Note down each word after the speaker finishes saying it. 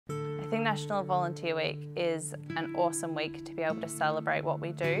think National Volunteer Week is an awesome week to be able to celebrate what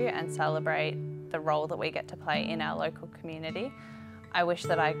we do and celebrate the role that we get to play in our local community. I wish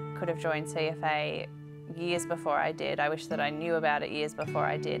that I could have joined CFA years before I did. I wish that I knew about it years before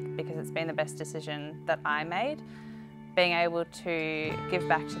I did, because it's been the best decision that I made. Being able to give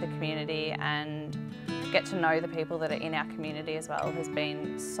back to the community and get to know the people that are in our community as well has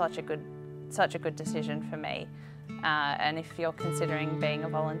been such a good decision for me. And if you're considering being a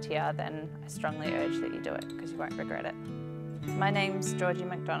volunteer, then I strongly urge that you do it, because you won't regret it. My name's Georgie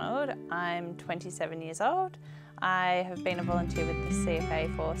McDonald. I'm 27 years old. I have been a volunteer with the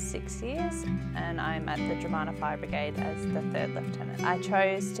CFA for 6 years, and I'm at the Georgina Fire Brigade as the 3rd Lieutenant. I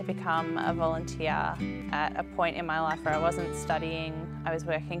chose to become a volunteer at a point in my life where I wasn't studying, I was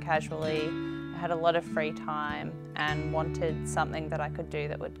working casually, I had a lot of free time and wanted something that I could do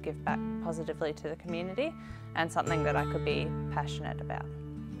that would give back positively to the community and something that I could be passionate about.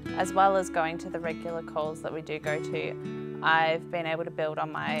 As well as going to the regular calls that we do go to, I've been able to build on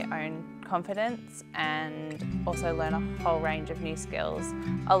my own confidence and also learn a whole range of new skills,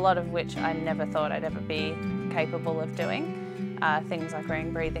 a lot of which I never thought I'd ever be capable of doing. Things like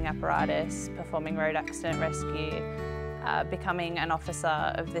wearing breathing apparatus, performing road accident rescue. Becoming an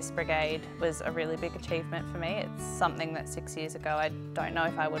officer of this brigade was a really big achievement for me. It's something that 6 years ago I don't know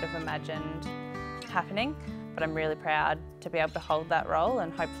if I would have imagined happening, but I'm really proud to be able to hold that role,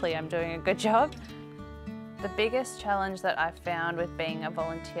 and hopefully I'm doing a good job. The biggest challenge that I've found with being a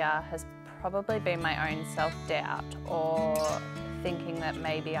volunteer has probably been my own self-doubt, or thinking that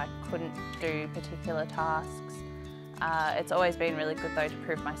maybe I couldn't do particular tasks. It's always been really good though to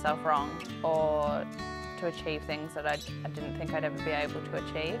prove myself wrong, or to achieve things that I didn't think I'd ever be able to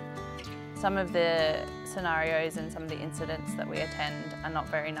achieve. Some of the scenarios and some of the incidents that we attend are not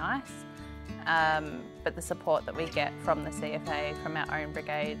very nice, but the support that we get from the CFA, from our own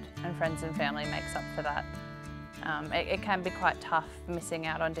brigade and friends and family makes up for that. It can be quite tough missing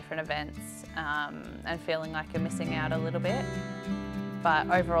out on different events and feeling like you're missing out a little bit, but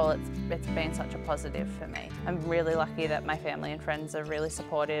overall it's been such a positive for me. I'm really lucky that my family and friends are really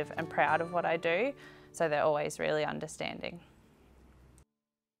supportive and proud of what I do, so they're always really understanding.